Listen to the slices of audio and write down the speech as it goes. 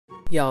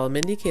Y'all,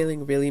 Mindy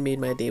Kaling really made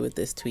my day with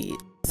this tweet,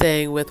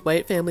 saying with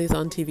white families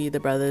on TV, the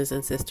brothers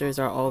and sisters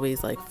are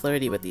always like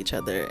flirty with each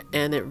other,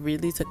 and it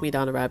really took me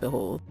down a rabbit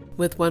hole,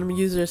 with one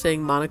user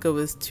saying Monica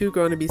was too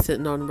grown to be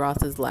sitting on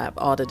Ross's lap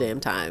all the damn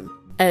time.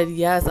 And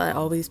yes, I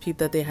always peeped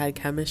that they had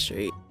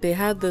chemistry. They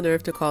had the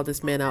nerve to call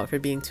this man out for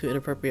being too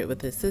inappropriate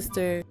with his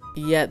sister,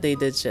 yet they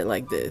did shit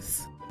like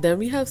this. Then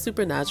we have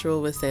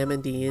Supernatural with Sam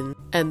and Dean,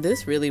 and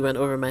this really went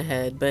over my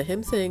head, but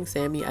him saying,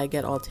 "Sammy, I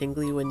get all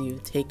tingly when you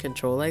take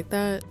control like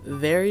that,"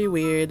 very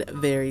weird,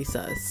 very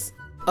sus.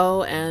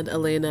 Oh, and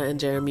Elena and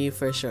Jeremy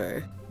for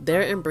sure.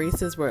 Their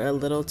embraces were a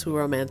little too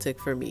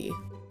romantic for me.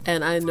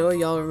 And I know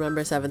y'all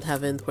remember Seventh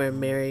Heaven where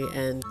Mary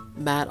and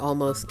Matt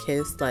almost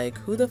kissed. Like,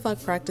 who the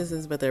fuck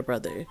practices with their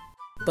brother?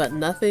 But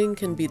nothing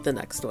can beat the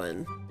next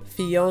one.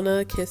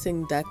 Fiona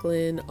kissing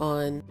Declan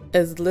on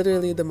is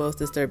literally the most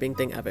disturbing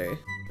thing ever.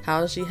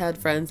 How she had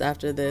friends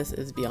after this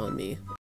is beyond me.